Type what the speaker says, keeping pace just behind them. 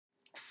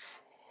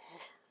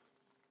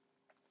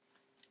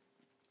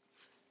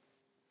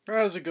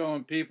How's it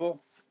going,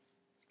 people?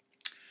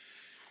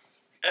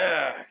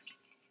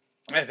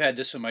 I've had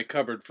this in my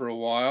cupboard for a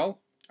while.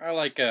 I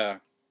like a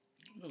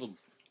little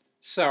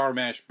sour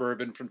mash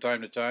bourbon from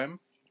time to time.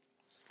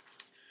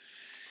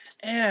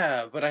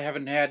 Yeah, but I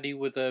haven't had any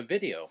with a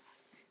video.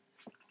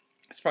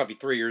 It's probably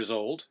 3 years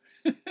old.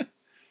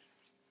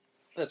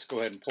 Let's go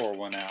ahead and pour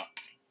one out.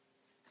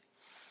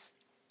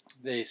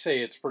 They say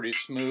it's pretty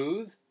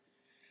smooth,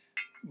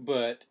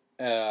 but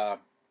not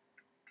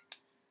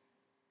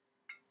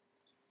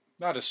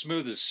as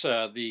smooth as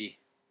the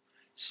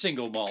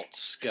single malt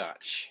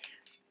scotch,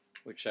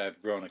 which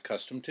I've grown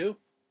accustomed to.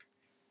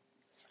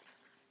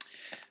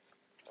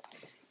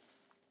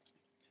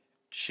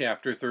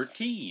 Chapter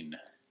 13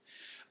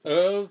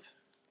 of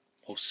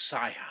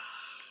Mosiah.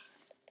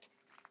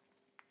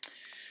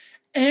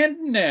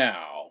 And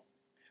now,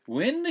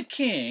 when the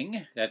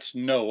king, that's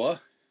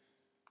Noah,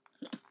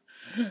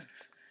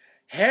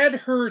 had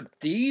heard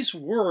these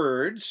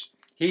words,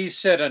 he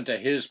said unto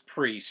his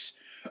priests,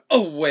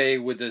 Away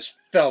with this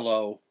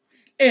fellow,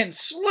 and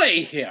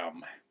slay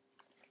him.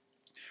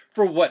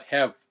 For what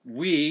have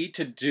we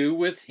to do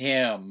with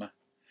him?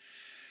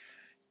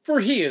 For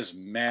he is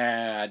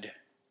mad.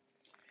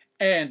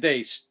 And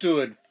they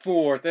stood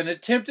forth and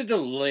attempted to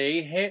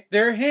lay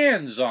their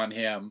hands on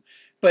him,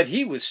 but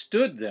he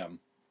withstood them,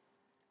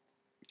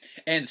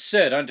 and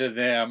said unto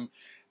them,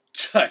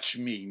 Touch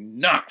me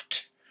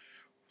not,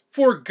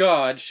 for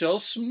God shall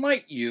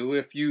smite you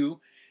if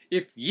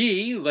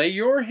ye lay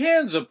your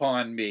hands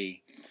upon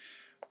me.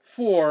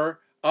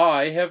 For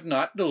I have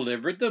not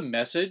delivered the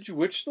message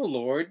which the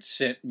Lord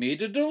sent me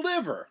to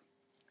deliver.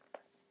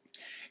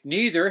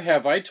 Neither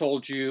have I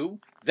told you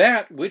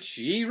that which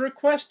ye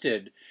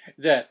requested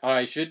that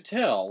I should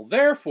tell.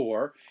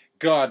 Therefore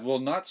God will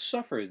not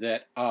suffer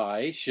that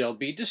I shall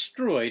be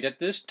destroyed at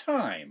this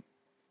time.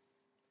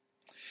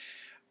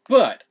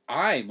 But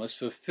I must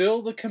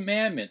fulfill the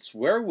commandments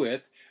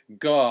wherewith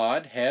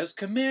God has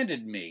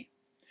commanded me.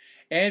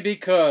 And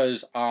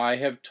because I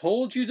have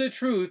told you the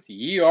truth,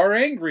 ye are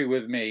angry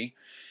with me.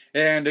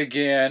 And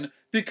again,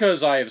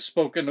 because I have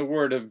spoken the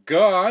word of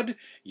God,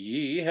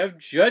 ye have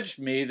judged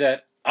me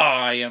that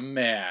I am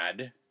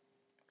mad.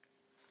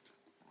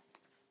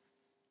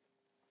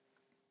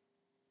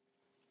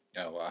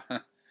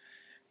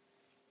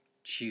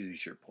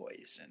 Choose your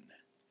poison.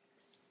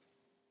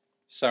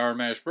 Sour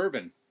mash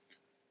bourbon.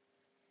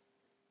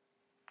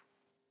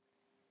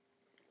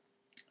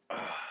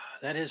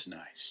 That is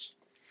nice.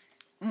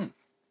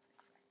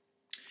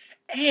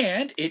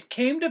 And it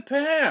came to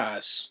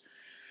pass,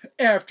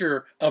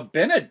 after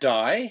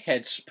Abinadi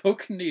had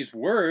spoken these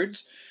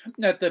words,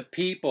 that the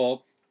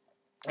people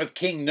of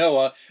King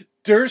Noah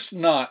durst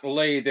not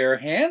lay their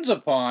hands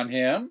upon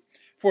him,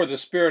 for the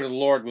Spirit of the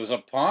Lord was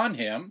upon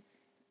him,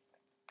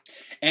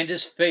 and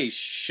his face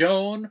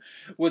shone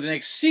with an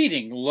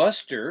exceeding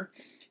luster,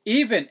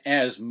 even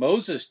as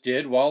Moses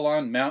did while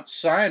on Mount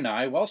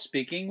Sinai, while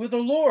speaking with the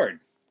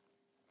Lord.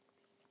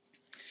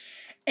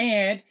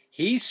 And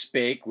he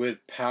spake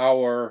with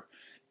power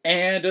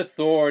and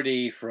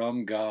authority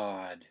from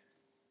God.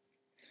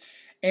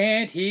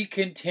 And he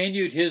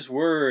continued his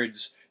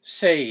words,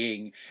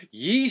 saying,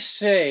 Ye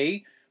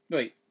see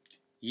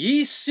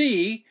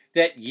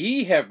that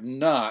ye have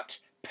not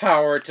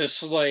power to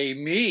slay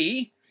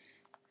me.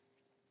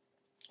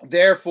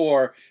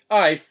 Therefore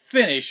I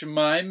finish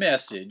my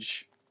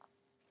message.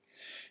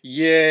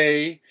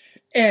 Yea,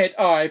 and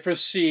I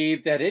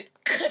perceive that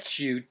it cuts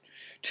you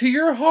to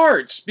your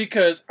hearts,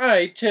 because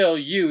I tell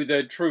you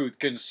the truth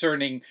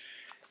concerning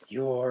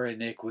your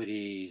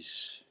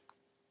iniquities.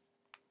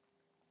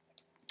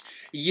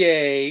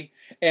 Yea,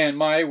 and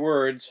my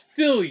words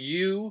fill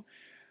you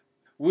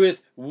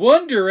with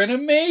wonder and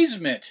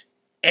amazement,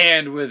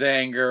 and with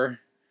anger.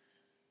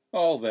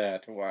 All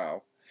that,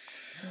 wow.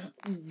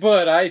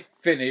 But I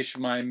finish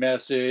my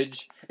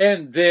message,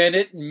 and then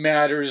it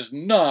matters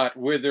not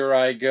whither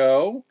I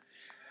go,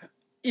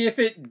 if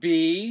it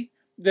be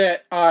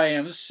that I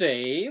am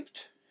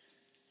saved.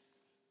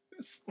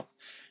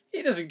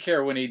 He doesn't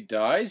care when he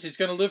dies. He's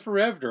going to live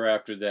forever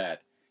after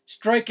that.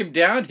 Strike him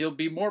down, he'll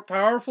be more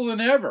powerful than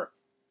ever.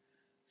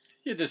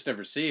 You just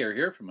never see or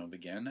hear from him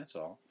again, that's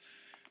all.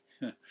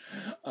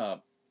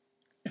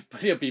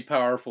 But he'll be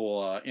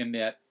powerful in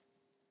that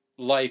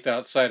life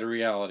outside of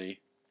reality,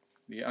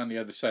 on the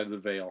other side of the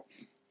veil.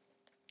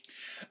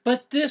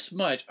 But this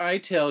much I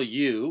tell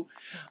you,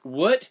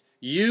 what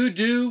you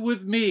do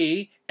with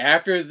me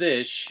after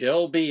this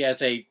shall be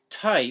as a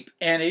type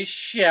and a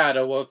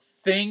shadow of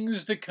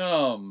things to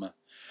come.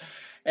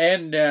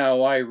 And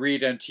now I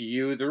read unto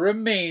you the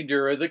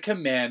remainder of the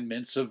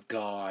commandments of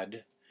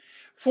God.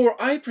 For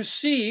I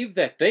perceive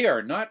that they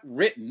are not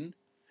written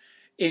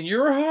in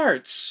your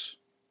hearts.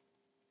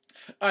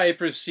 I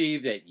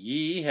perceive that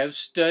ye have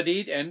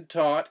studied and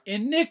taught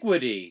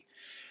iniquity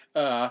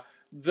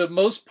the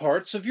most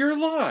parts of your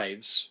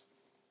lives.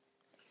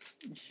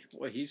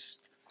 Boy, he's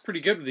pretty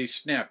good with these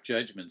snap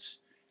judgments.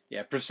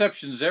 Yeah,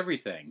 perception's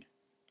everything.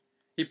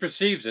 He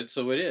perceives it,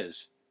 so it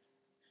is.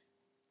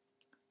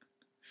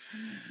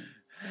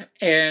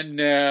 And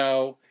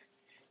now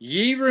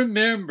Ye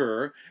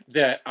remember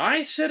that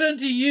I said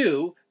unto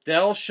you,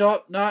 Thou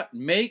shalt not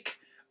make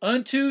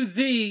unto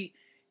thee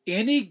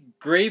any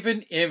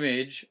graven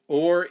image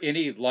or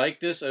any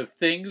likeness of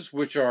things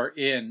which are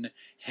in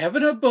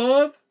heaven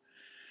above,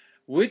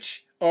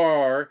 which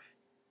are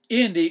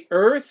in the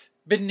earth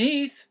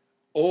beneath,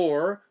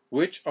 or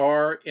which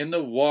are in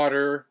the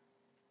water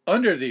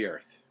under the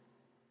earth.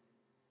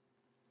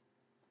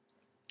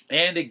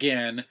 And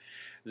again,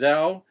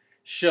 thou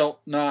shalt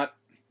not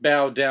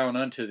bow down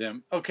unto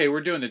them. Okay, we're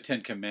doing the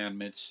Ten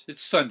Commandments.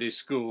 It's Sunday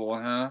school,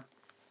 huh?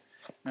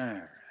 All right.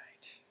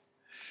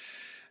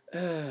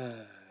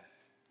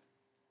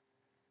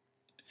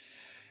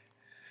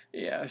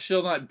 Yeah,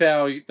 shall not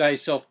bow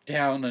thyself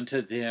down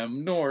unto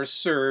them, nor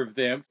serve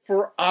them.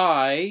 For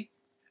I,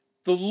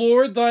 the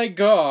Lord thy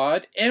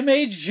God, am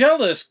a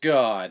jealous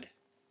God.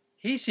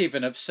 He's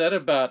even upset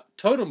about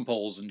totem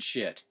poles and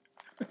shit.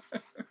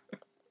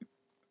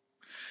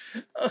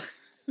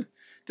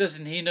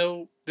 Doesn't he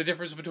know the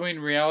difference between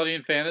reality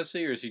and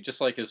fantasy, or is he just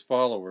like his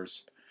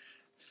followers?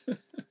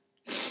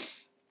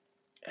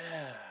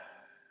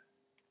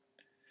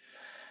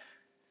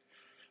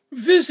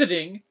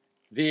 Visiting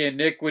the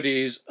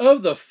iniquities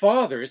of the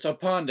fathers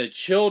upon the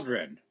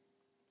children,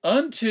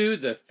 unto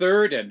the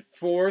third and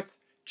fourth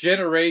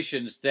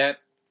generations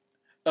that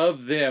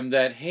of them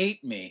that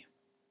hate me,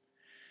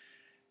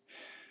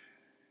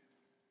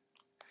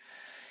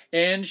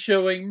 and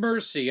showing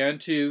mercy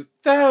unto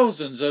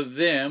thousands of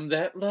them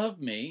that love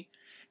me,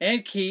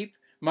 and keep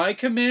my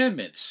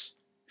commandments.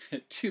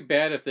 Too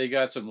bad if they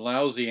got some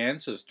lousy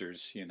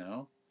ancestors, you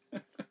know.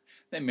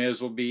 They may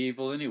as well be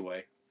evil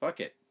anyway.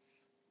 Fuck it.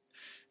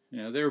 You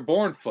know, they were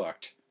born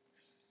fucked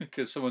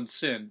because someone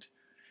sinned,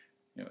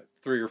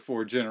 3 or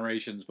 4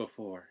 generations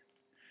before.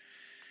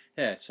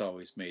 That's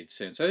always made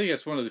sense. I think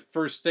that's one of the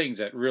first things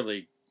that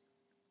really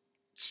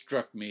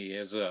struck me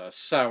as a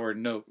sour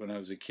note when I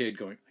was a kid,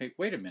 going, hey,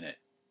 wait a minute.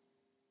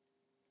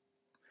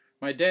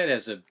 My dad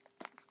has a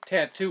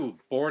tattoo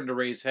of Born to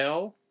Raise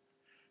Hell,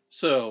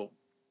 so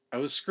I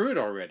was screwed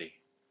already.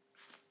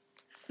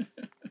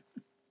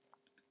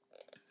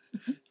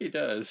 He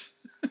does.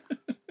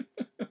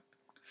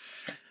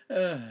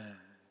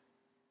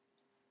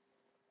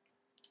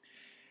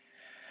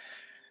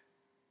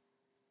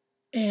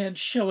 And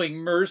showing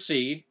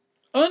mercy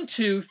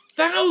unto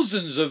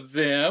thousands of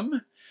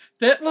them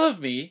that love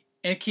me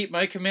and keep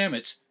my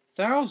commandments.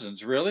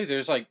 Thousands, really?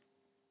 There's like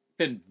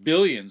been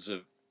billions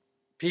of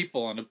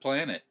people on the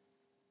planet.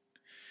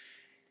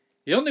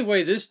 The only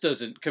way this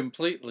doesn't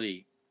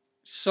completely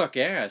suck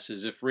ass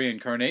is if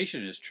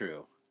reincarnation is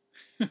true.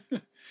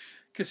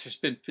 Because there's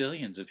been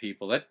billions of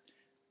people. That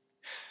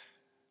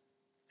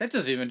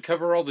doesn't even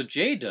cover all the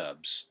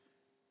J-dubs.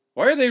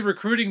 Why are they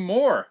recruiting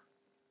more?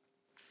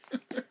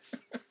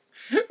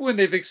 When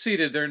they've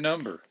exceeded their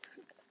number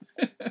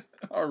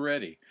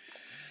already.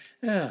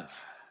 Thou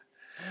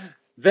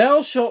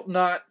shalt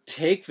not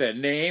take the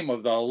name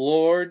of the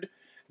Lord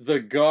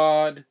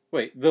the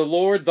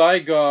Lord thy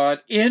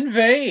God in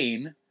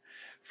vain,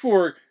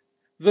 for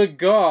the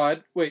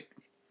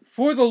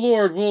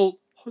Lord will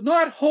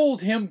not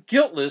hold him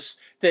guiltless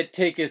that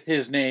taketh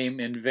his name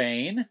in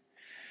vain.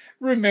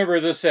 Remember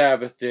the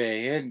Sabbath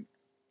day, and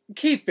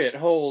keep it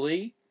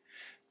holy.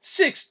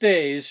 6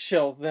 days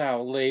shalt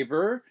thou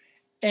labor,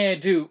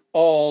 and do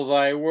all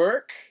thy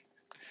work.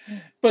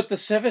 But the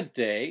 7th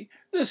day,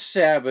 the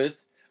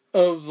Sabbath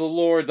of the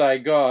Lord thy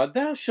God,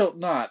 thou shalt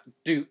not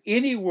do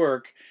any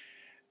work,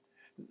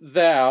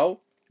 thou,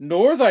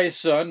 nor thy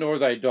son, nor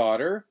thy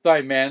daughter,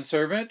 thy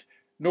manservant,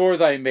 nor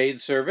thy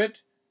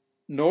maidservant,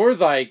 nor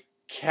thy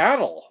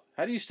cattle.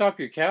 How do you stop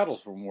your cattle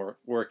from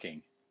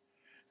working?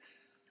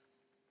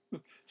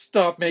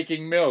 Stop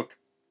making milk.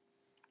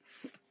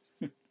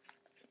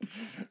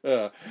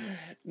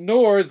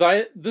 Nor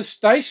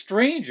thy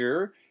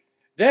stranger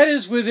that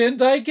is within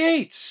thy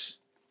gates.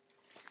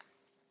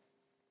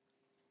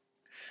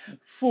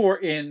 For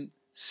in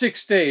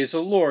 6 days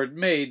the Lord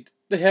made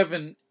the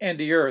heaven and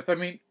the earth. I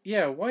mean,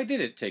 yeah, why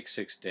did it take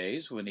 6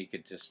 days when he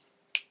could just...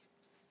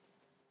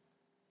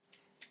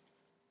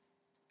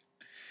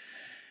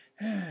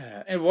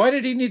 And why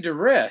did he need to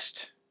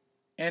rest?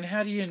 And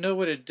how do you know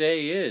what a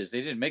day is?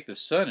 They didn't make the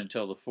sun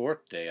until the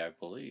 4th day, I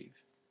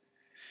believe.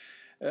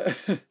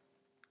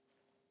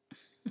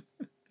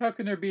 How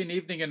can there be an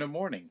evening and a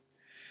morning?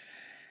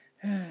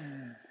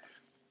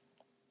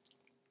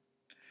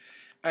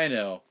 I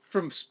know,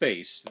 from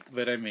space,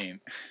 but I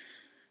mean...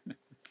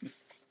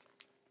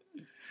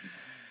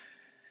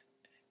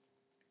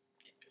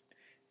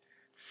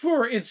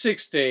 For in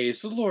 6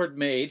 days the Lord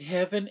made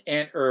heaven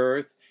and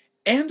earth,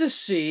 and the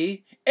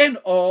sea, and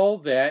all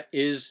that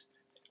is,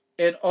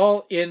 and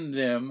all in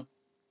them,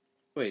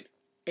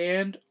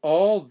 and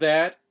all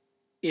that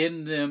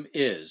in them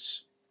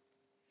is.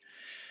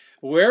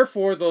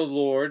 Wherefore the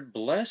Lord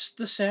blessed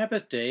the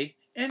Sabbath day,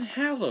 and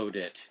hallowed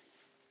it.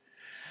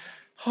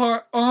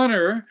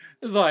 Honor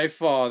thy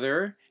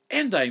father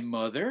and thy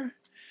mother,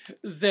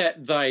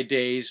 that thy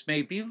days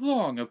may be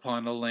long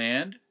upon the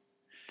land,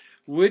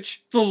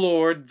 which the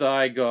Lord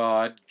thy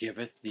God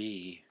giveth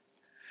thee.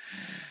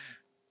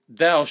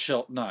 Thou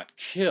shalt not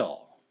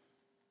kill.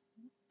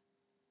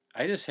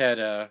 I just had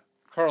a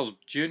Carl's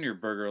Jr.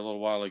 burger a little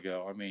while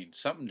ago. I mean,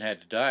 something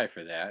had to die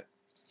for that.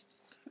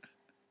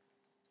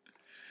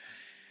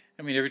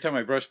 I mean, every time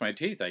I brush my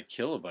teeth, I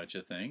kill a bunch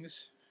of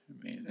things.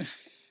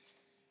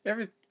 I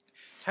mean,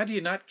 how do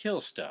you not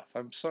kill stuff?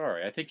 I'm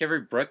sorry. I think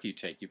every breath you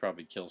take, you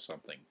probably kill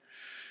something.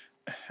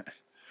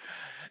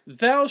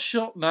 Thou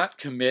shalt not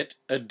commit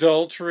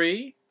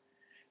adultery.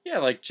 Yeah,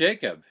 like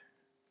Jacob.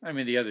 I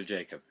mean, the other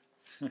Jacob.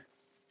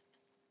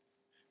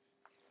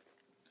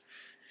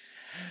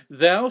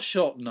 Thou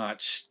shalt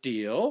not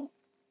steal.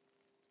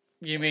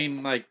 You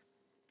mean, like,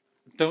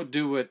 don't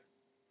do what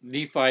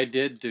Nephi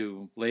did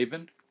to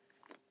Laban?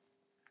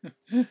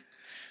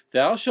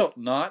 Thou shalt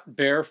not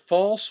bear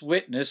false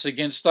witness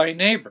against thy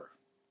neighbor.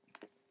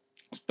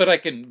 But I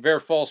can bear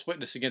false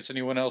witness against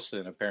anyone else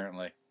then,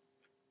 apparently.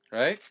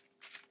 Right?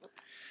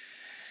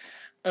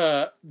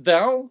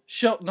 Thou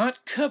shalt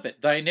not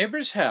covet thy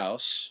neighbor's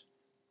house.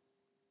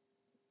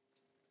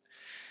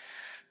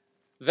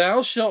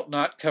 Thou shalt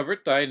not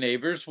covet thy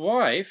neighbor's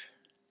wife,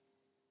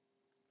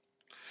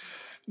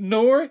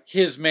 nor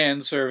his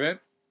manservant,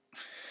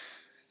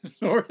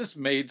 nor his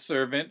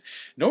maidservant,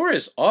 nor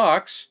his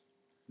ox,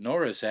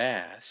 nor his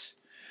ass,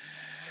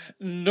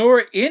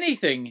 nor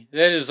anything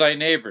that is thy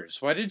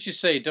neighbor's. Why didn't you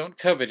say don't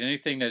covet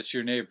anything that's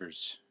your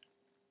neighbor's?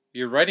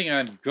 You're writing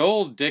on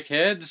gold,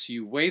 dickheads,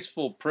 you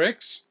wasteful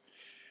pricks.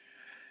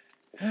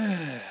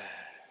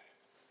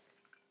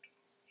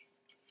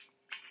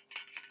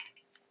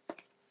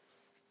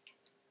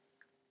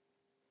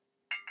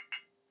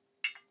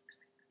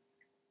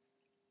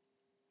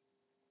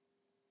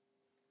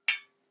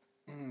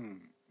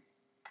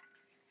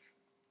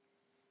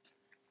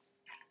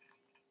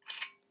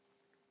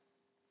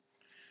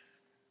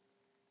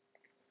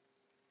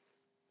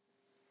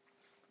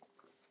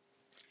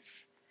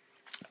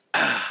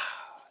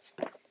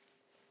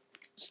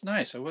 It's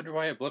nice. I wonder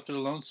why I've left it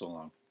alone so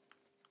long.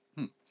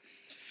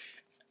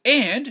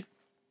 And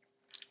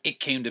it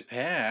came to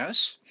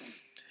pass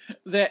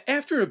that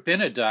after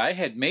Abinadi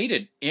had made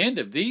an end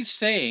of these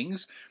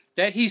sayings,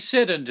 that he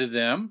said unto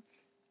them,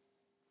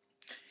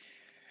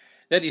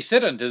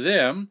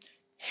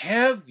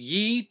 Have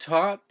ye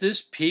taught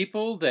this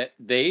people that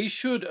they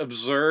should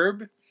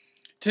observe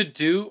to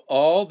do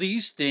all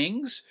these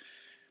things,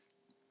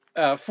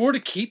 for to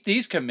keep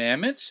these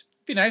commandments?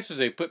 It'd be nice if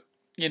they put,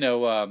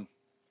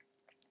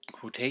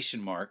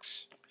 quotation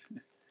marks.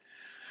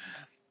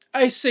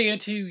 I say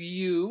unto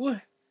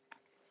you,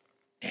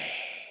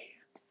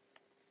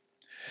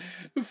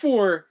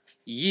 for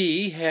if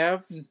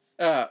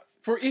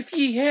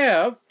ye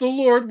have, the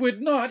Lord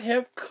would not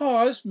have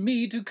caused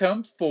me to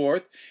come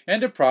forth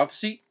and to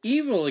prophesy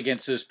evil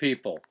against this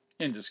people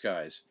in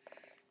disguise.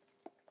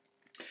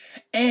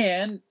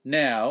 And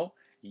now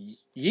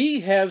ye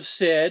have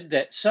said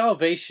that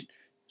salvation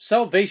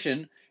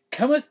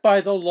cometh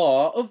by the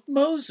law of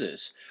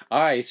Moses.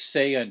 I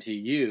say unto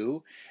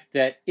you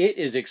that it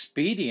is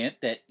expedient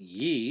that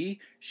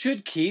ye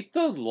should keep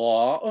the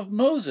law of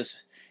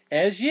Moses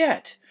as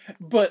yet.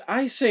 But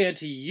I say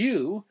unto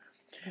you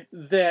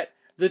that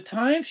the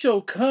time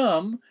shall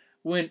come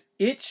when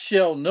it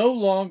shall no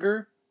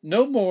more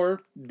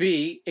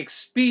be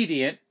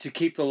expedient to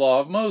keep the law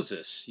of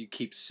Moses. You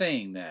keep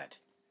saying that.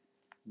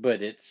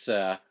 But it's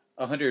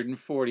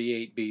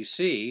 148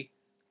 BC.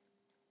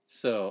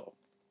 So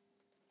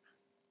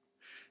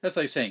that's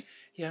like saying,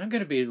 yeah, I'm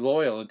going to be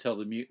loyal until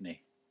the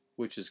mutiny,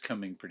 which is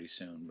coming pretty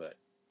soon, but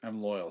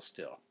I'm loyal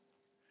still.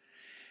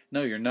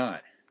 No, you're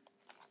not.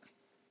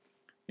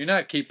 You're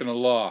not keeping the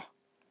law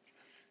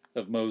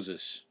of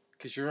Moses,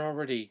 because you're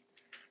already,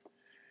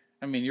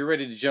 you're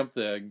ready to jump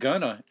the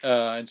gun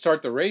and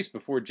start the race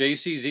before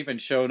JC's even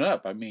shown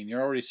up. I mean,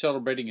 you're already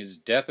celebrating his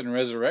death and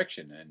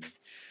resurrection, and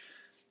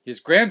his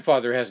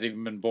grandfather hasn't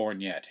even been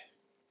born yet.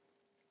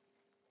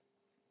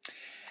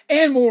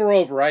 And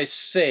moreover, I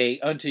say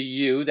unto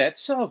you that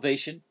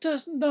salvation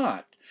does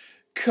not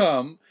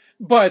come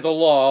by the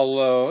law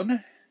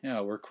alone.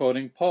 We're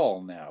quoting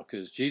Paul now,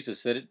 because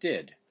Jesus said it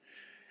did.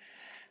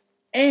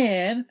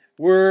 And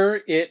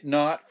were it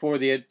not for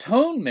the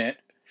atonement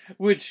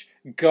which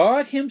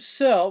God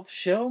himself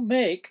shall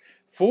make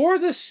for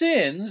the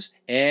sins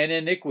and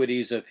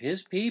iniquities of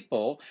his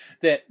people,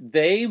 that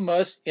they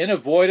must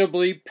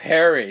unavoidably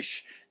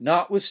perish,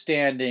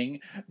 notwithstanding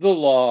the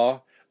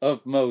law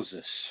of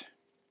Moses.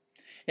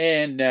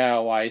 And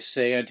now I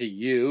say unto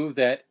you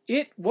that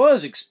it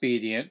was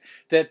expedient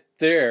that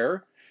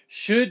there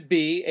should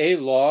be a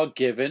law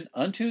given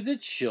unto the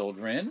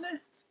children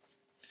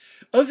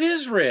of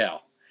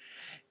Israel.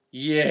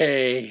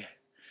 Yea,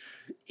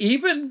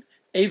 even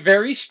a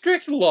very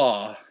strict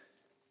law,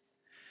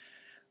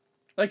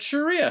 like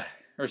Sharia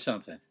or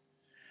something.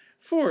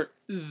 For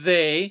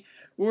they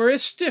were a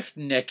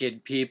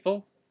stiff-necked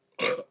people,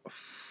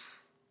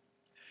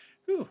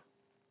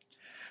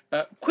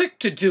 quick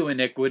to do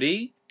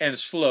iniquity, and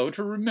slow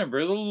to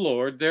remember the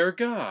Lord their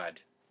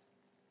God,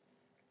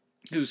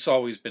 who's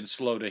always been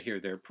slow to hear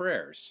their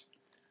prayers.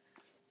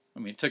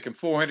 It took him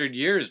 400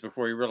 years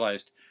before he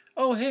realized,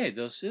 Oh, hey,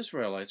 those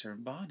Israelites are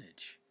in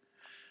bondage.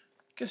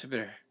 Guess I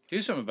better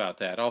do something about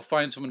that. I'll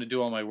find someone to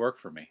do all my work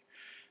for me.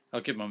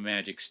 I'll get my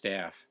magic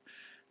staff.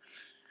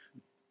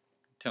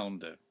 Tell them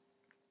to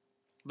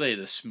lay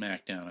the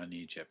smack down on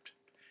Egypt.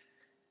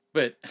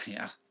 But,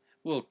 yeah,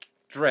 we'll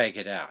drag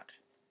it out.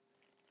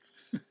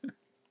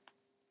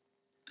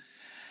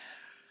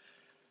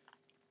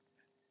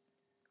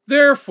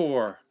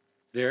 Therefore,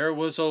 there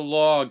was a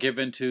law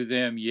given to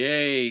them,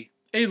 yea,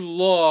 a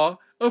law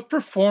of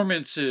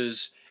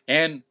performances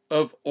and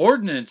of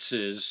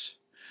ordinances,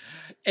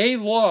 a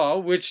law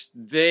which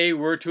they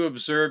were to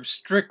observe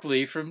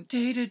strictly from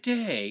day to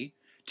day,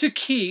 to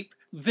keep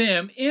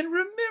them in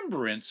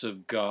remembrance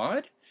of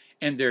God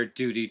and their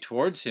duty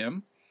towards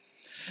him.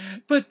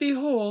 But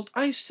behold,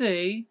 I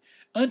say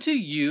unto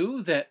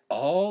you that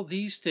all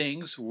these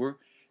things were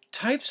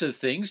types of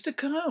things to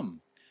come.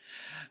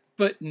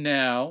 But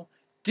now,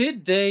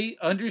 did they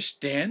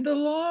understand the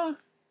law?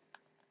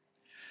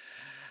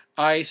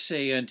 I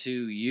say unto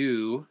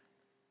you,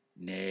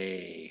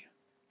 nay.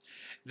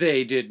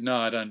 They did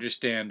not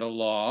understand the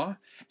law,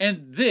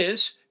 and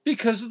this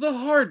because of the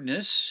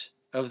hardness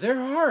of their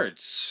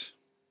hearts.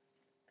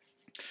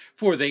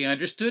 For they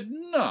understood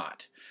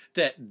not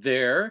that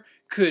there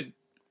could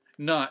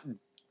not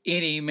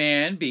any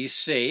man be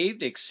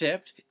saved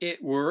except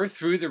it were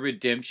through the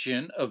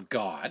redemption of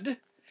God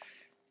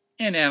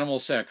and animal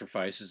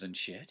sacrifices and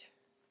shit.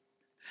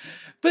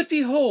 But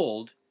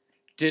behold,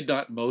 did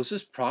not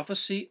Moses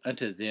prophesy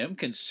unto them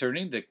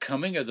concerning the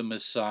coming of the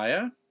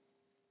Messiah,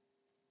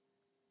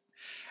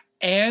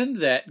 and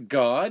that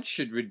God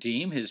should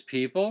redeem his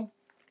people?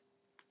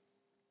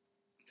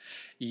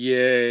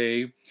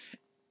 Yea,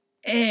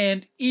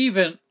 and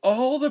even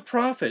all the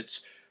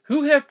prophets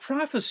who have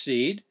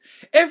prophesied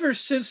ever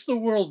since the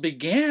world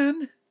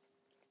began,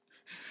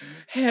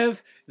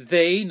 have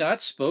they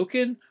not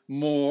spoken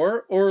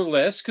more or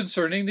less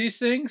concerning these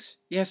things?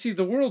 Yeah, see,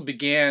 the world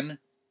began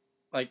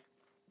like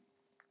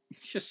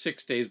just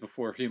 6 days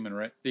before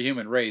the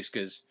human race,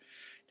 because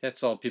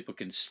that's all people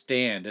can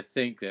stand, to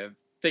think that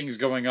things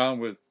going on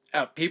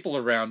without people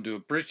around to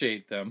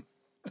appreciate them.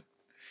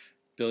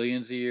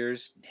 Billions of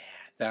years? Nah,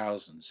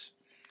 thousands.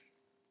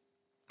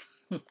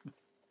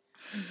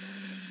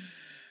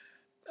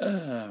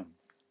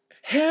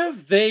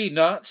 Have they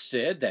not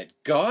said that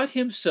God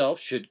himself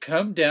should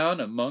come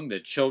down among the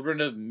children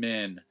of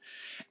men,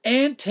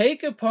 and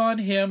take upon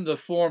him the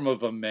form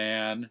of a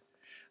man,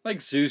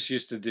 like Zeus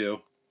used to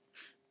do,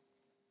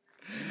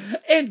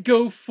 and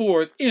go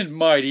forth in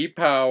mighty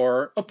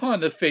power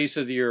upon the face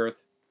of the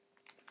earth?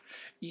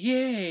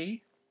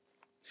 Yea,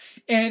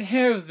 and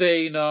have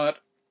they not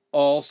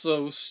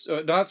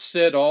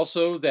said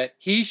also that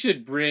he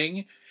should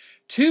bring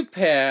to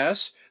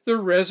pass the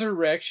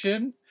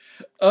resurrection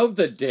of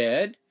the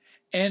dead,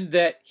 and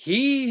that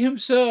he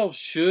himself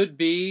should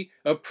be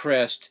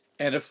oppressed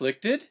and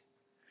afflicted?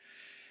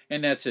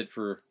 And that's it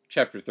for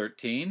chapter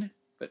 13.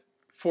 But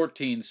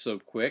 14's so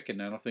quick,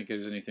 and I don't think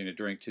there's anything to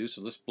drink to,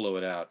 so let's blow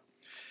it out.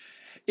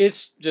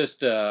 It's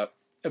just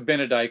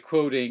Abinadi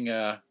quoting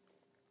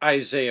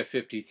Isaiah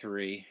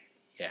 53.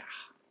 Yeah,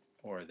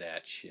 or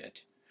that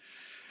shit.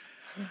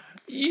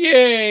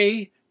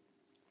 Yea,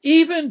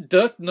 even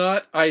doth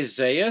not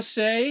Isaiah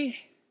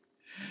say,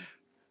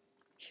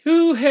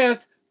 who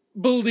hath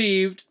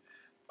believed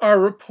our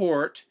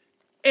report,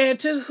 and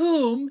to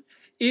whom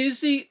is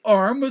the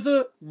arm of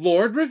the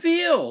Lord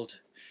revealed?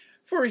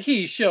 For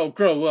he shall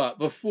grow up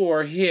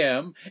before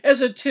him as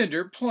a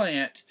tender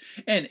plant,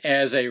 and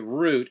as a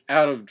root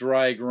out of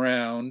dry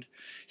ground.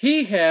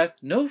 He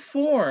hath no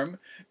form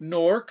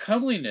nor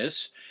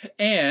comeliness,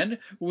 and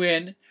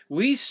when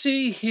we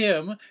see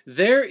him,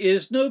 there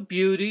is no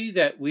beauty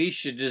that we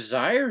should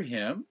desire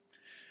him.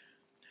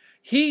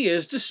 He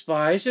is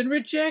despised and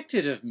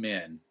rejected of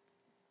men,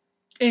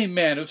 a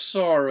man of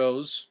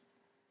sorrows,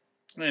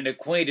 and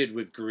acquainted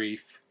with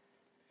grief.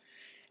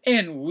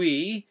 And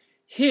we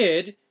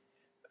hid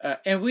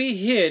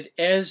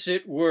as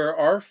it were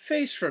our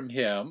face from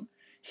him.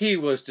 He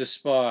was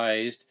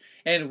despised,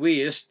 and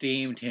we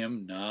esteemed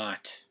him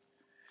not.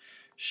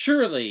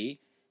 Surely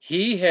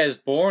he has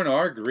borne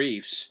our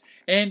griefs,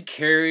 and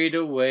carried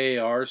away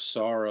our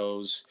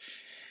sorrows.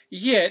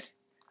 Yet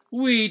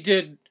we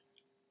did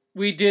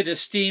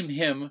esteem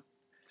him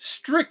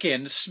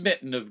stricken,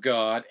 smitten of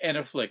God, and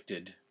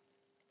afflicted.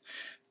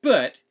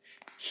 But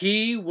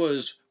he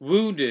was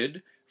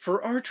wounded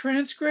for our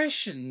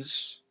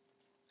transgressions.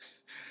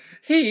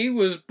 He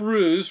was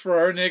bruised for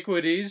our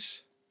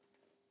iniquities.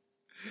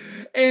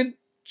 And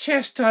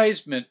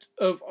chastisement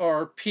of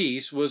our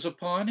peace was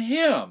upon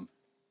him.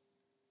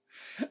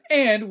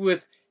 And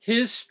with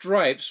his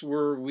stripes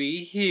were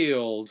we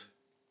healed.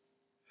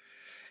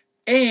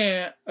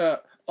 And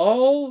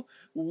all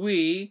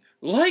we,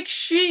 like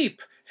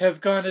sheep,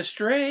 have gone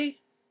astray.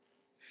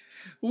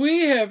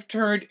 We have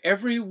turned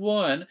every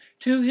one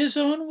to his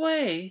own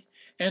way,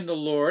 and the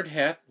Lord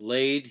hath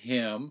laid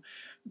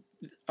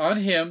on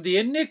him the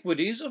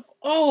iniquities of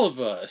all of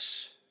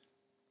us.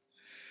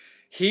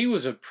 He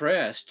was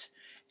oppressed,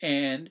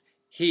 and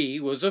he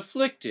was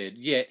afflicted,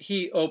 yet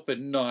he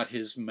opened not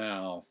his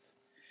mouth.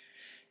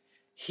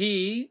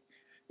 He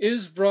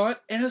is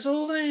brought as a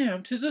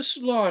lamb to the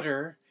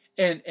slaughter,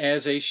 and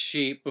as a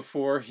sheep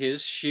before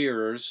his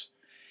shearers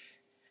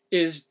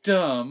is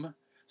dumb,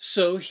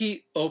 so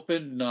he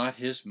opened not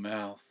his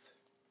mouth.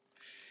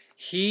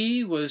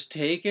 He was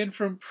taken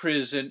from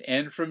prison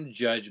and from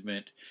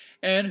judgment,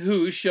 and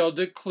who shall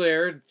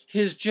declare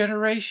his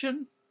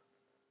generation?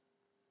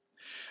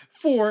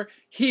 For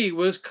he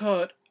was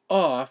cut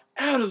off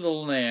out of the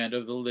land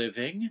of the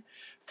living.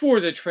 For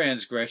the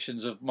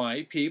transgressions of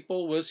my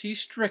people was he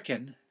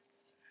stricken.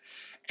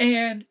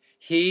 And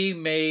he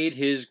made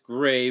his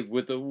grave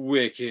with the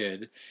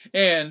wicked,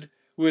 and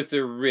with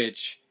the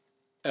rich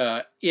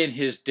in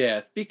his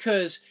death,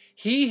 because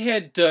he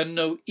had done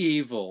no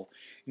evil,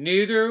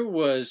 neither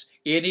was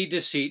any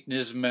deceit in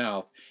his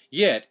mouth.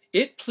 Yet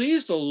it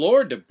pleased the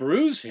Lord to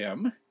bruise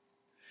him.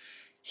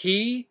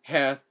 He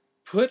hath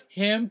put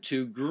him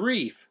to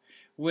grief.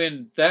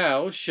 When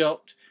thou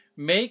shalt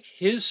make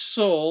his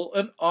soul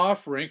an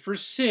offering for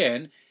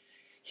sin,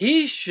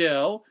 he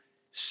shall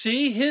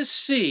see his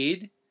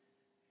seed,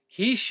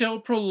 he shall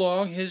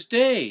prolong his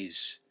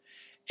days.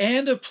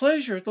 And the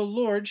pleasure of the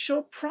Lord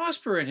shall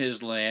prosper in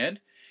his land,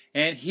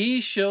 and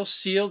he shall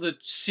see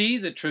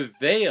the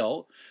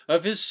travail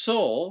of his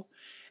soul,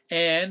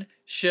 and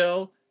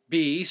shall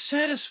be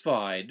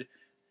satisfied.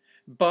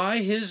 By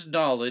his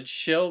knowledge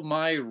shall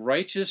my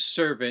righteous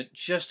servant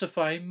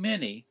justify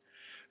many,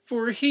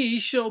 for he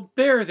shall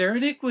bear their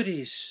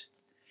iniquities.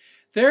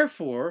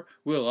 Therefore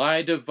will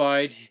I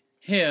divide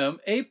him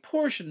a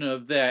portion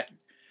of that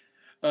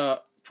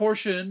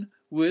portion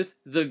with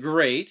the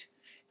great,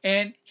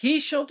 and he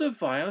shall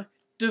divide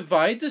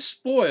the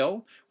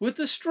spoil with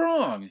the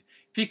strong,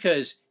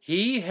 because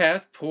he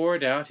hath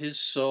poured out his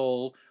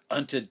soul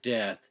unto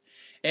death.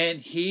 And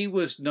he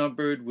was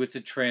numbered with the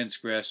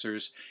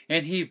transgressors,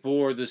 and he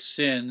bore the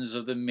sins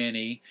of the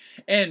many,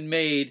 and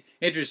made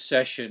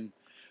intercession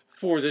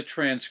for the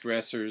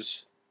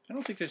transgressors. I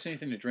don't think there's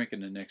anything to drink in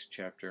the next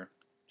chapter.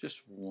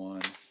 Just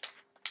one.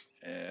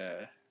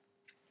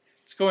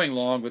 It's going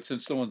long, but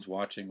since no one's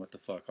watching, what the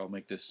fuck, I'll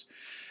make this.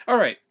 All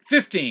right,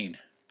 15.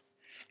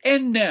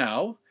 And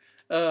now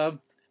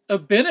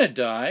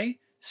Abinadi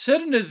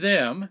said unto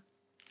them,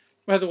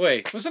 by the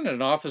way, wasn't it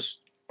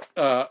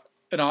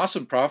an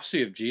awesome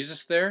prophecy of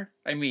Jesus there?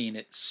 I mean,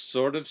 it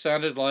sort of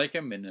sounded like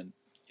him, and it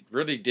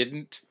really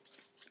didn't.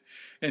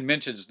 It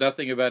mentions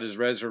nothing about his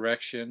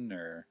resurrection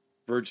or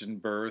virgin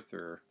birth,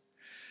 or...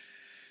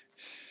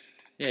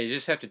 Yeah, you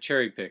just have to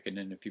cherry pick, and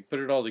then if you put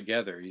it all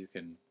together, you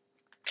can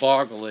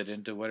boggle it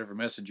into whatever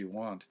message you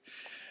want.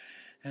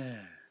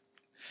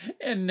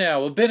 And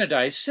now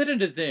Abinadi said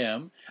unto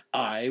them,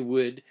 I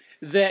would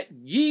that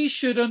ye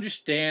should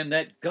understand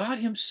that God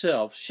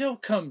himself shall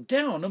come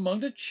down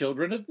among the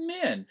children of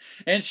men,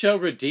 and shall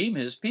redeem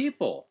his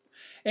people.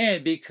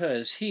 And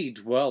because he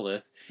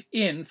dwelleth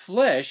in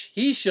flesh,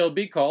 he shall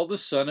be called the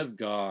Son of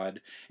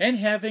God. And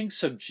having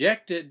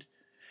subjected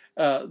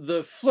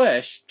the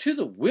flesh to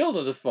the will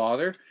of the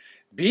Father,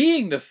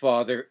 being the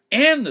Father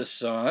and the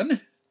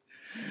Son,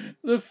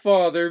 the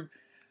Father,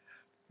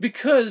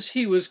 because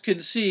he was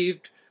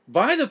conceived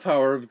by the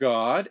power of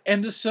God,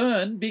 and the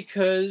Son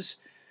because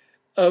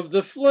of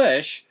the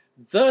flesh,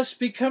 thus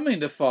becoming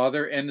the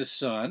Father and the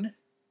Son.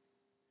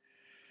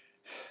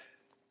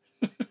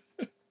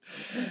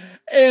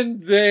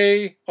 And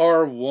they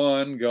are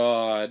one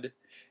God.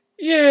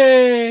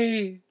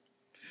 Yea,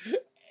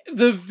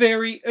 the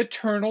very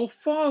eternal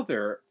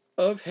Father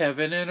of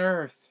heaven and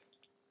earth.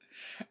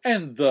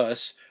 And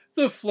thus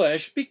the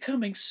flesh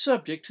becoming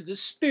subject to the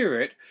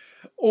Spirit,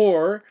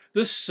 or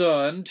the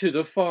Son to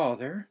the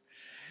Father,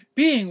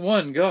 being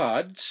one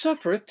God,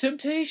 suffereth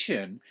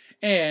temptation,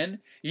 and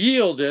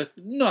yieldeth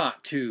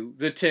not to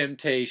the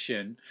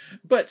temptation,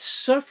 but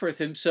suffereth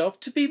himself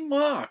to be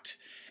mocked,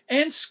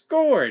 and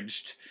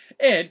scourged,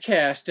 and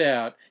cast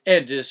out,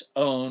 and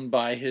disowned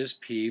by his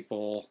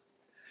people.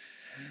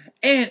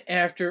 And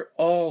after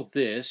all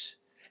this,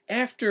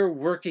 after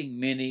working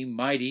many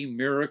mighty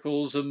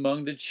miracles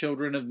among the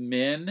children of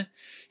men,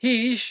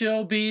 he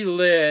shall be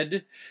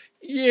led,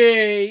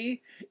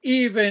 yea,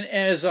 even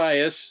as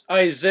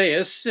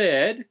Isaiah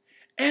said,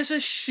 as a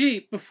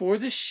sheep before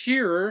the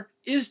shearer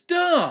is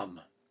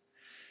dumb.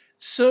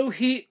 So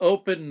he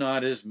opened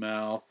not his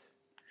mouth.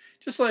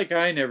 Just like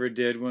I never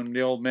did when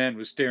the old man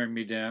was staring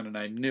me down and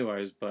I knew I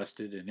was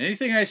busted, and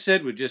anything I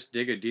said would just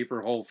dig a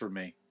deeper hole for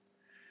me.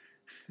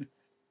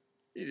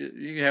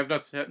 You have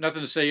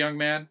nothing to say, young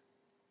man?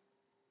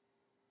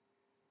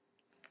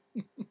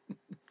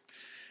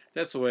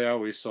 That's the way I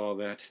always saw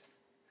that.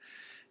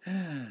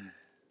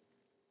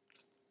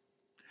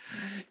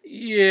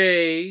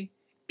 Yea,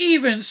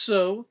 even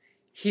so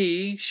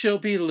he shall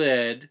be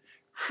led,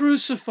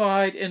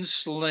 crucified and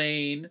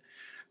slain,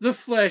 the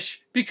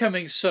flesh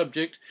becoming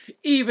subject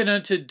even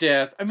unto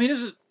death. I mean,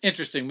 isn't it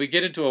interesting? We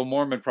get into a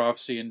Mormon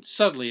prophecy and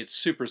suddenly it's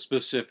super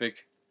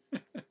specific.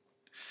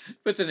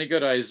 But then they go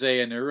to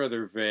Isaiah and they're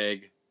rather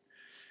vague.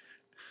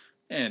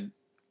 And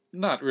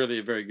not really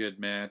a very good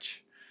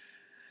match.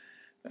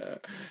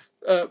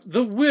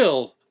 The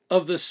will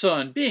of the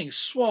Son being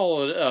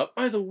swallowed up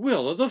by the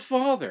will of the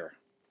Father.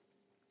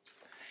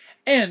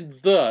 And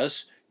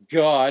thus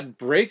God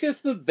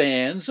breaketh the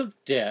bands of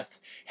death,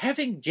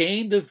 having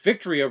gained the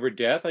victory over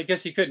death. I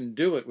guess he couldn't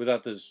do it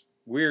without this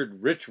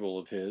weird ritual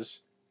of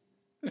his.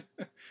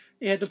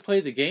 He had to play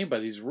the game by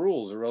these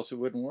rules or else it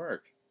wouldn't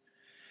work.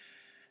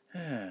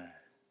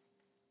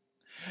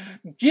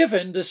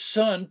 Given the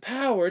Son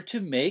power to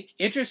make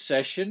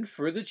intercession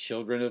for the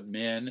children of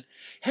men,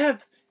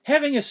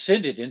 having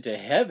ascended into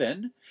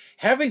heaven,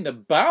 having the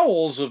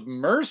bowels of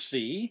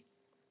mercy,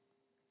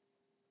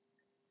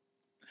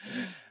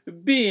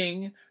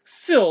 being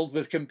filled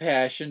with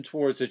compassion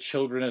towards the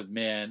children of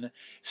men,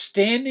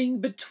 standing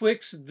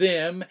betwixt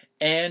them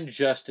and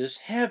justice,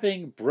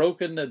 having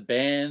broken the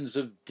bands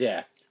of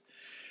death,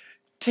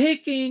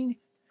 taking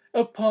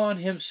upon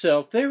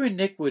himself their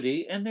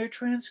iniquity and their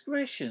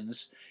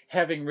transgressions,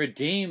 having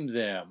redeemed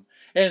them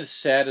and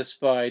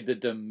satisfied the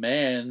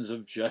demands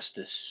of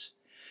justice.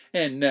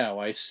 And now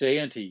I say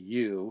unto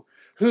you,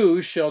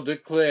 who shall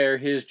declare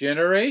his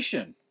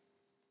generation?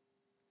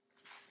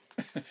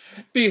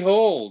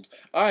 Behold,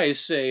 I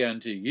say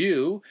unto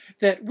you,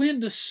 that when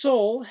the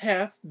soul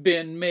hath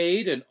been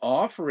made an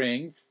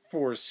offering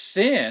for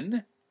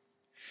sin,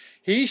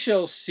 he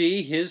shall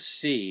see his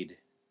seed.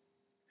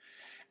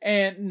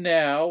 And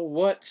now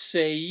what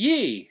say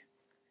ye?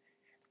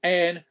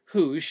 And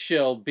who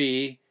shall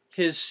be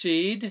his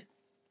seed?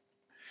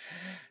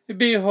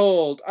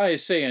 Behold, I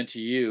say unto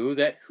you,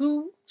 that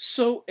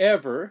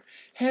whosoever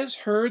has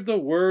heard the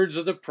words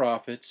of the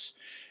prophets,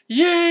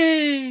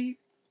 yea,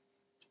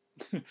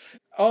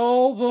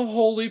 all the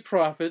holy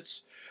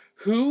prophets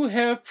who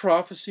have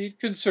prophesied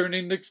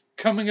concerning the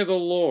coming of the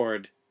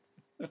Lord,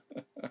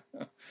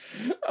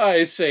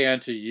 I say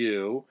unto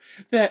you,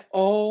 that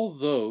all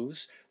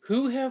those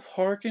who have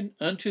hearkened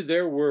unto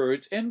their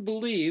words and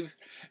believe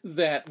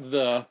that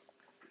the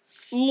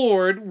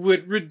Lord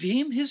would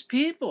redeem his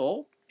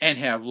people and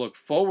have looked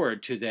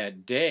forward to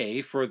that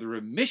day for the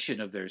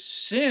remission of their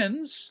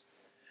sins,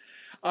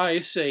 I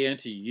say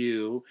unto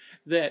you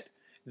that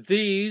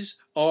these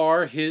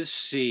are his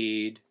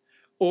seed,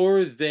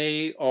 or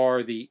they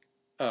are the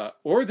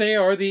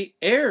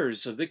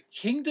heirs of the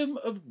kingdom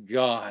of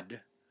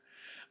God.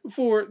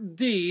 For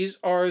these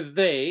are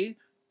they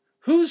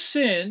whose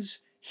sins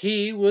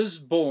he has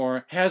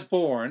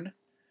borne.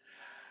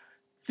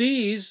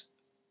 These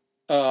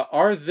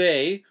are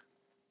they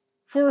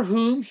for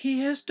whom he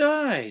has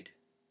died.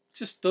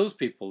 Just those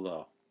people,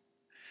 though.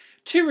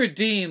 To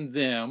redeem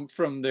them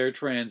from their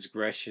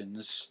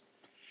transgressions.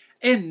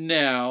 And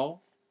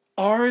now,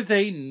 are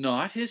they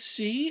not his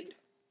seed?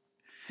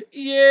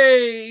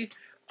 Yea,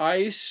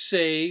 I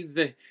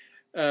say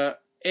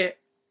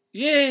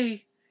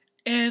yea,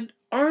 and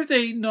are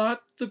they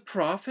not the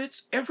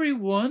prophets, every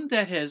one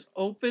that has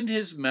opened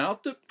his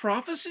mouth to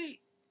prophecy?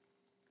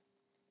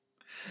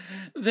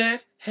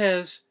 That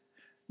has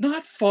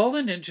not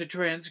fallen into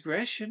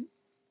transgression.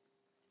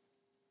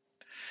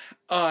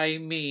 I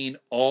mean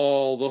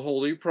all the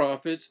holy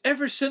prophets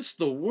ever since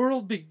the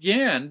world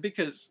began,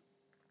 because,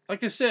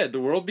 like I said,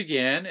 the world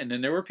began and then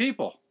there were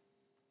people.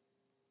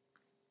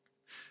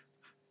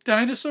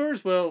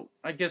 Dinosaurs? Well,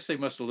 I guess they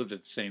must have lived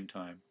at the same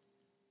time.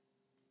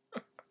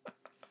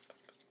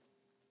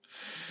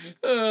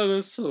 Oh,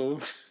 that's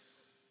so...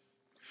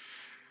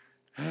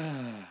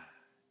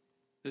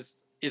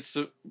 It's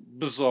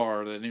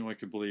bizarre that anyone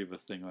could believe a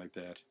thing like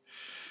that.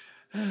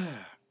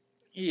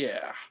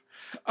 Yeah.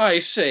 I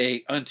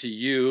say unto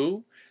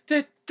you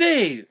that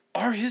they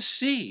are his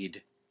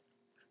seed.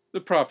 The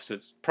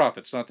prophets,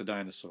 not the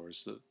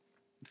dinosaurs. They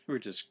were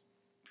just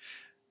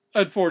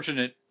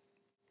unfortunate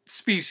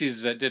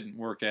species that didn't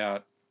work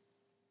out.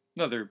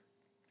 Another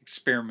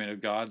experiment of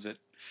God's that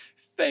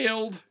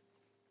failed.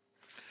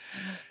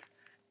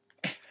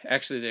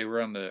 Actually, they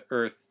were on the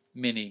earth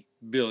many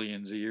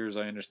billions of years,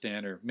 I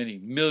understand, or many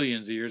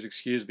millions of years,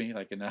 excuse me,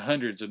 like in the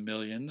hundreds of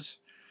millions.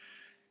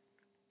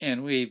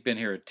 And we've been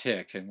here a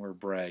tick, and we're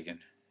bragging.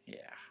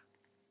 Yeah.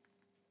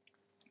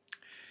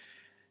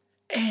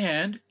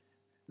 And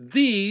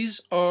these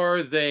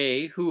are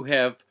they who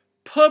have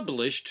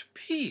published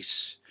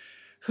peace,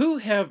 who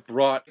have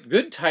brought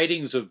good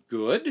tidings of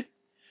good,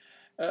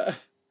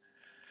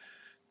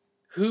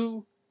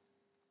 who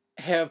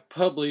have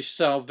published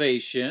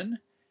salvation,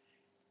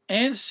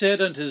 and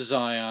said unto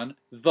Zion,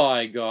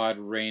 thy God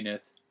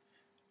reigneth.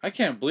 I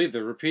can't believe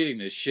they're repeating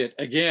this shit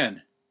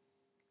again.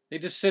 They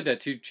just said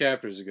that 2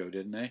 chapters ago,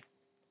 didn't they?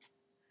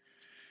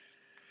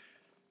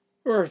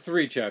 Or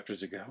 3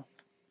 chapters ago.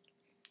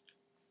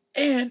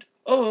 And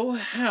oh,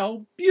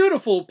 how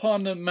beautiful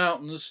upon the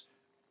mountains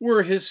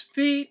were his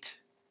feet.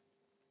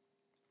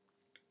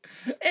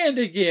 And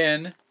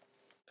again,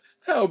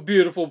 how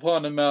beautiful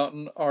upon the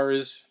mountain are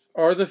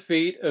the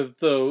feet of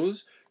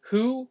those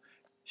who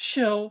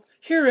shall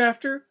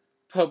hereafter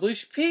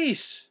publish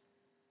peace.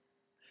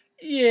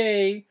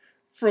 Yea,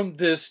 from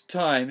this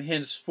time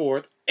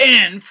henceforth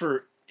and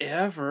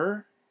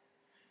forever.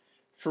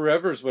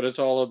 Forever is what it's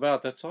all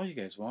about. That's all you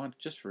guys want,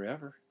 just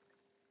forever.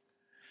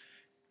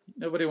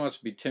 Nobody wants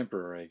to be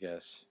temporary, I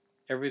guess.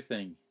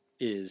 Everything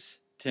is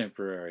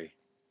temporary.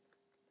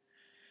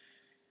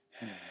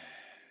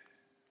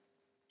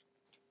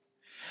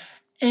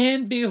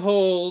 And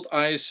behold,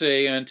 I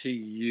say unto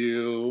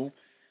you,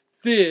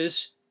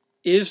 this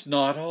is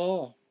not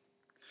all.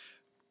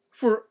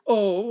 For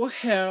oh,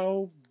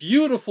 how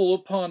beautiful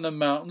upon the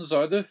mountains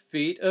are the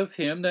feet of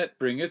him that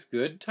bringeth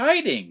good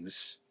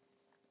tidings.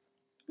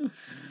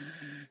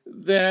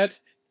 That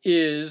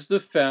is the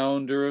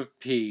founder of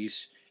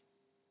peace,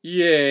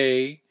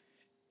 yea,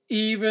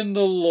 even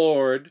the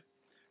Lord,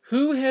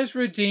 who has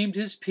redeemed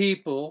his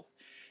people,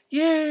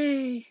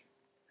 yea,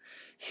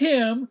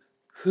 him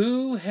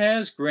who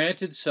has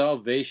granted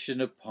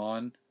salvation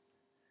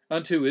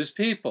unto his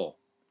people.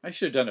 I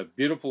should have done a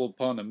beautiful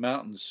upon the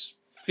mountains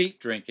feet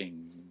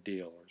drinking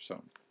deal or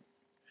something.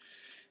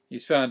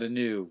 He's found a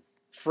new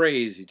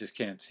phrase he just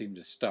can't seem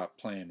to stop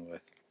playing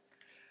with.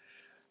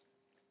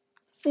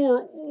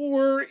 For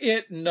were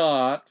it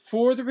not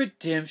for the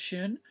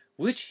redemption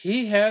which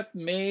he hath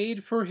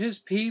made for his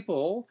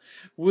people,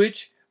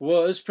 which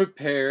was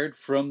prepared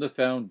from the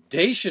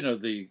foundation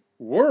of the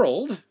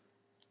world,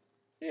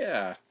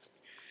 yeah,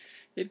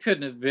 it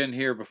couldn't have been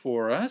here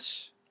before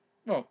us.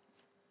 Well,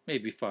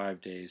 maybe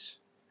 5 days.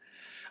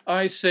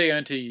 I say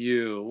unto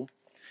you,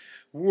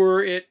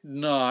 were it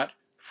not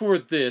for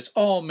this,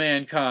 all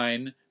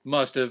mankind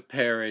must have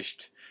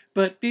perished.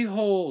 But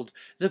behold,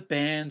 the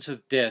bands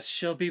of death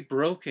shall be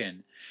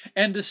broken,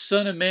 and the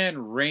Son of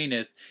Man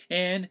reigneth,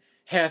 and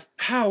hath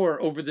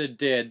power over the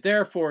dead.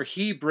 Therefore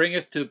he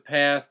bringeth to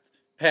pass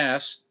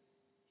the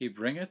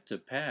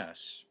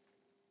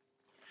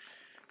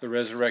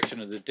resurrection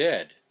of the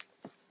dead.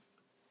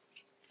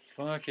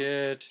 Fuck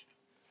it.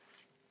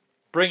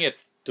 Bring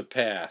it to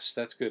pass.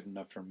 That's good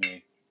enough for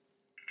me.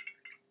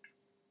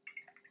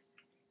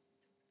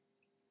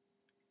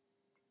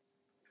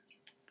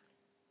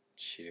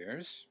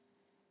 Cheers.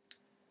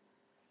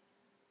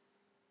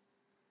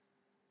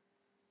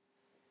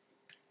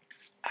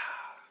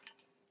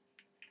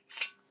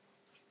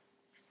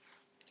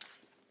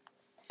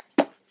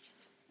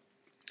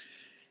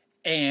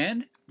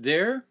 And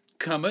there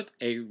cometh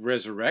a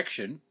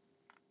resurrection,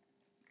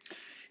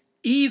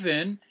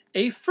 even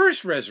a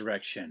first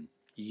resurrection,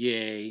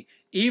 yea,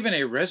 even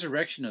a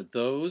resurrection of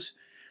those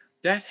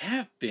that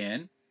have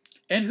been,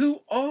 and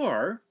who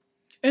are,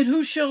 and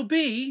who shall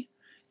be,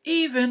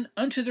 even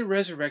unto the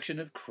resurrection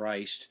of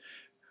Christ.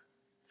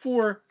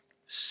 For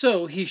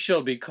so he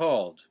shall be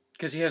called,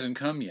 because he hasn't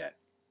come yet.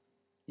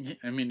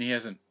 I mean, he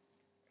hasn't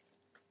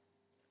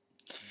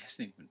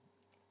even,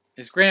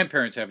 his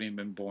grandparents haven't even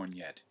been born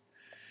yet.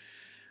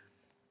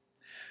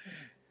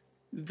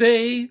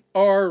 They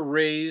are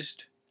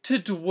raised to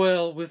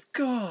dwell with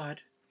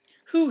God,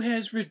 who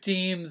has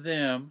redeemed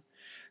them.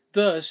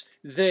 Thus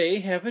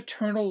they have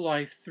eternal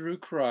life through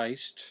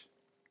Christ.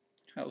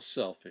 How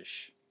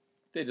selfish.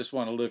 They just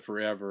want to live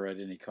forever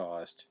at any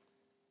cost.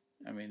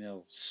 I mean,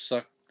 they'll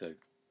suck the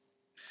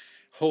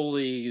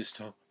holiest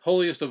of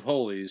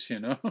holies, you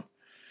know.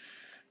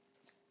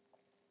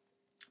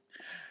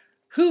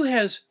 Who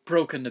has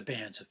broken the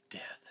bands of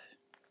death?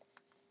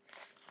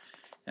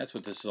 That's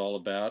what this is all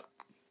about.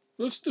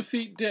 Let's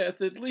defeat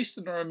death, at least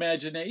in our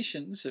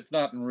imaginations, if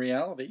not in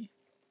reality.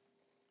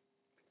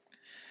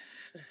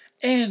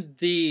 And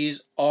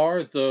these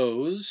are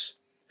those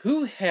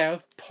who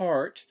have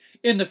part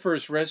in the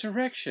first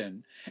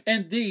resurrection.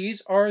 And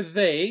these are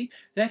they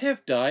that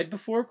have died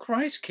before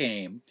Christ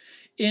came,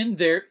 in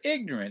their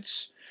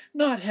ignorance,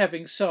 not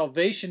having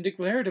salvation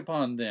declared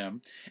upon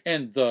them.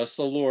 And thus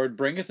the Lord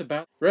bringeth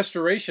about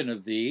restoration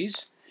of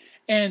these,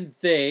 and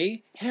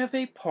they have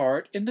a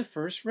part in the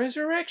first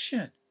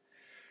resurrection,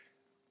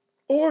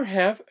 or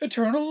have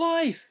eternal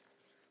life,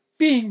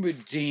 being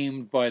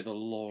redeemed by the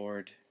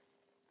Lord.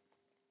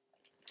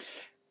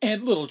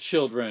 And little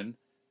children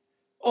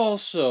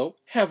also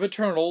have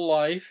eternal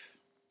life,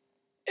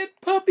 and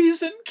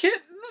puppies and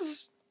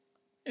kittens,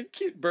 and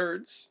cute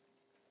birds.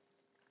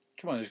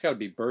 Come on, there's got to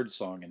be bird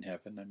song in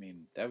heaven. I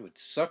mean, that would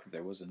suck if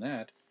there wasn't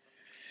that.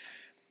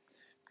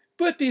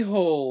 But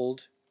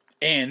behold,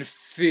 and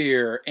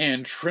fear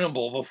and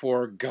tremble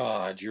before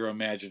God, your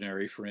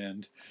imaginary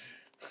friend,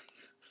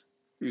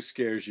 who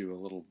scares you a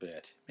little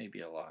bit, maybe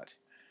a lot.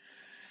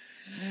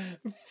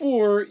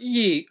 For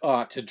ye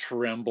ought to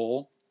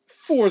tremble,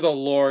 for the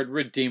Lord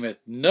redeemeth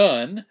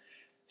none,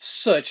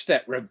 such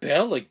that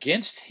rebel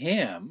against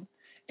him,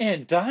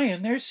 and die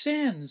in their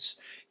sins.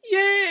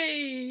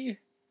 Yea,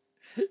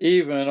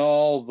 even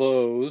all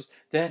those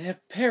that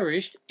have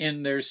perished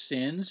in their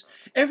sins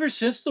ever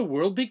since the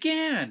world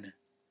began.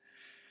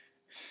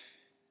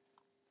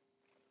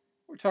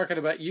 We're talking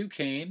about you,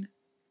 Cain.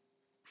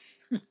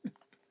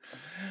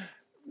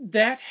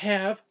 That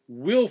have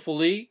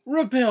willfully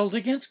rebelled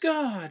against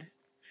God,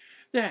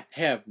 that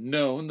have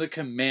known the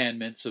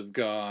commandments of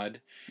God,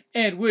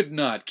 and would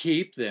not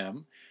keep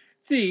them.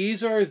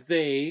 These are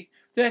they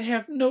that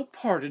have no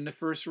part in the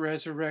first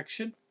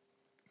resurrection.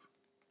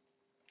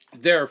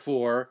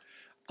 Therefore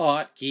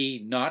ought ye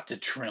not to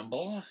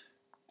tremble?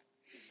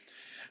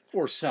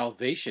 For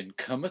salvation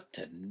cometh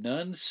to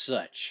none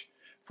such,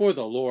 for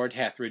the Lord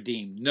hath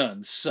redeemed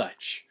none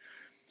such.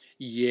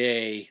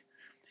 Yea,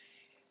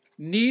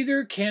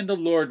 neither can the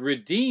Lord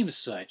redeem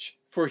such,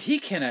 for he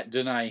cannot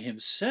deny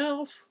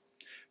himself.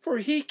 For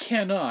he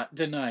cannot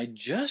deny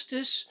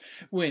justice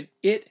when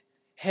it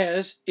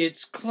has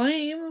its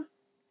claim.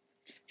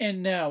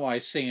 And now I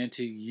say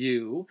unto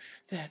you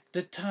that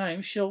the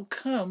time shall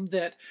come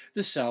that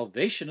the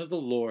salvation of the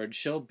Lord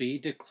shall be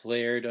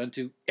declared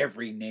unto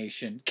every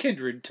nation,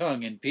 kindred,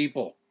 tongue, and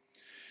people.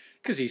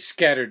 Because he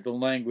scattered the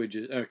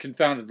languages,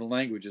 confounded the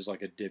languages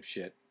like a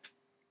dipshit.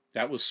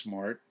 That was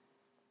smart.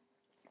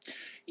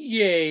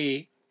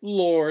 Yea,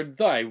 Lord,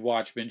 thy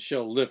watchmen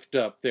shall lift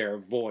up their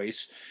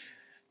voice.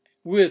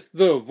 With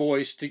the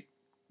voice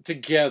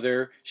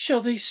together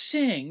shall they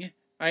sing.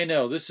 I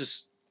know, this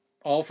is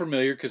all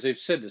familiar because they've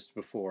said this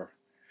before.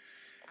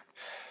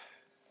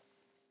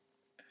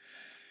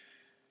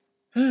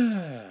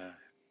 And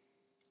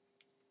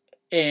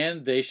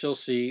they shall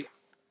see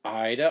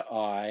eye to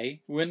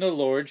eye when the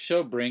Lord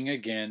shall bring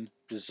again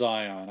to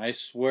Zion. I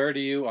swear to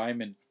you,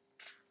 I'm in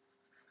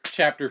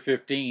chapter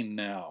 15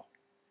 now.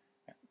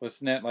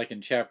 Wasn't that like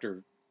in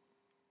chapter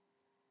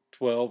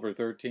 12 or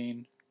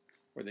 13?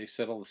 Where they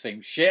said all the same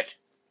shit?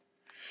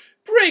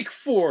 Break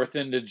forth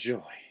into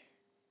joy.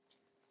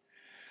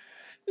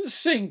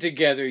 Sing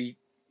together,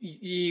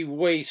 ye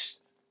waste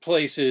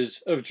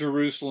places of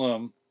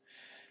Jerusalem,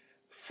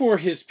 for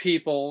his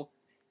people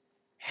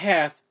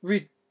hath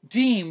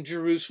redeemed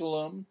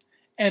Jerusalem,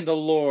 and the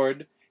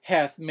Lord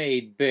hath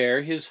made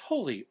bare his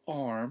holy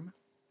arm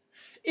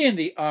in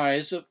the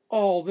eyes of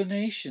all the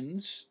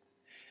nations,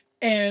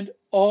 and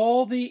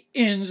all the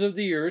ends of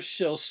the earth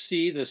shall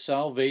see the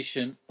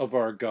salvation of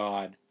our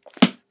God.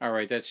 All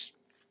right, that's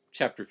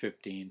chapter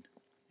 15,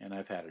 and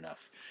I've had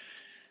enough.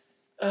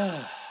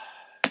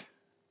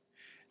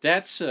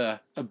 That's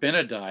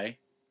Abinadi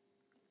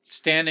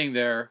standing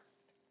there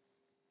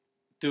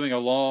doing a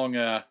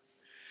long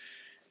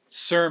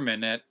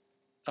sermon at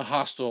a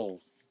hostile,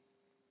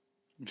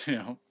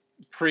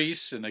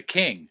 priest and a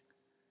king.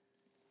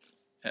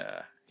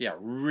 Yeah,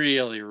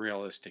 really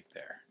realistic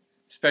there,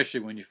 especially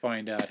when you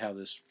find out how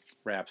this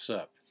wraps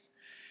up,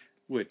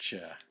 which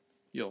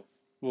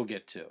we'll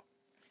get to.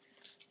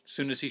 As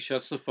soon as he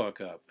shuts the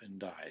fuck up and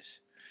dies.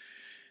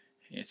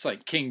 It's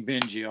like King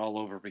Benji all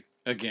over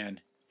again.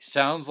 He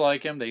sounds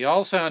like him. They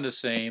all sound the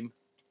same.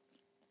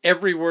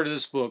 Every word of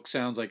this book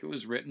sounds like it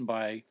was written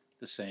by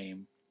the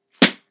same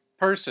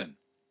person.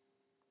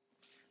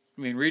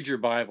 I mean, read your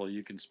Bible.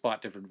 You can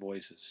spot different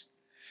voices,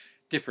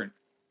 different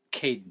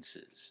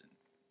cadences, and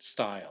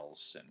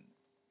styles, and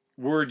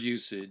word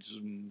usage,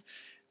 and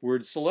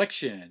word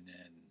selection,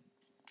 and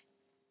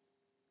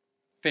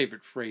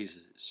favorite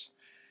phrases.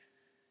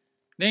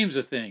 Names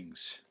of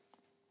things.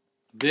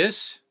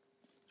 This,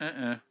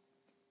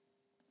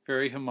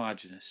 very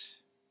homogeneous.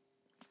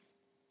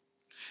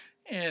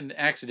 And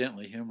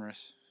accidentally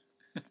humorous.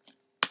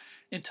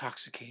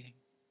 Intoxicating.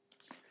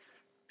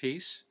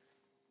 Peace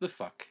the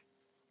fuck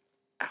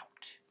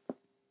out.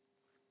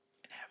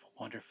 And have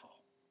a wonderful,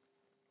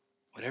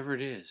 whatever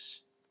it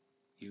is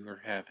you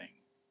are having.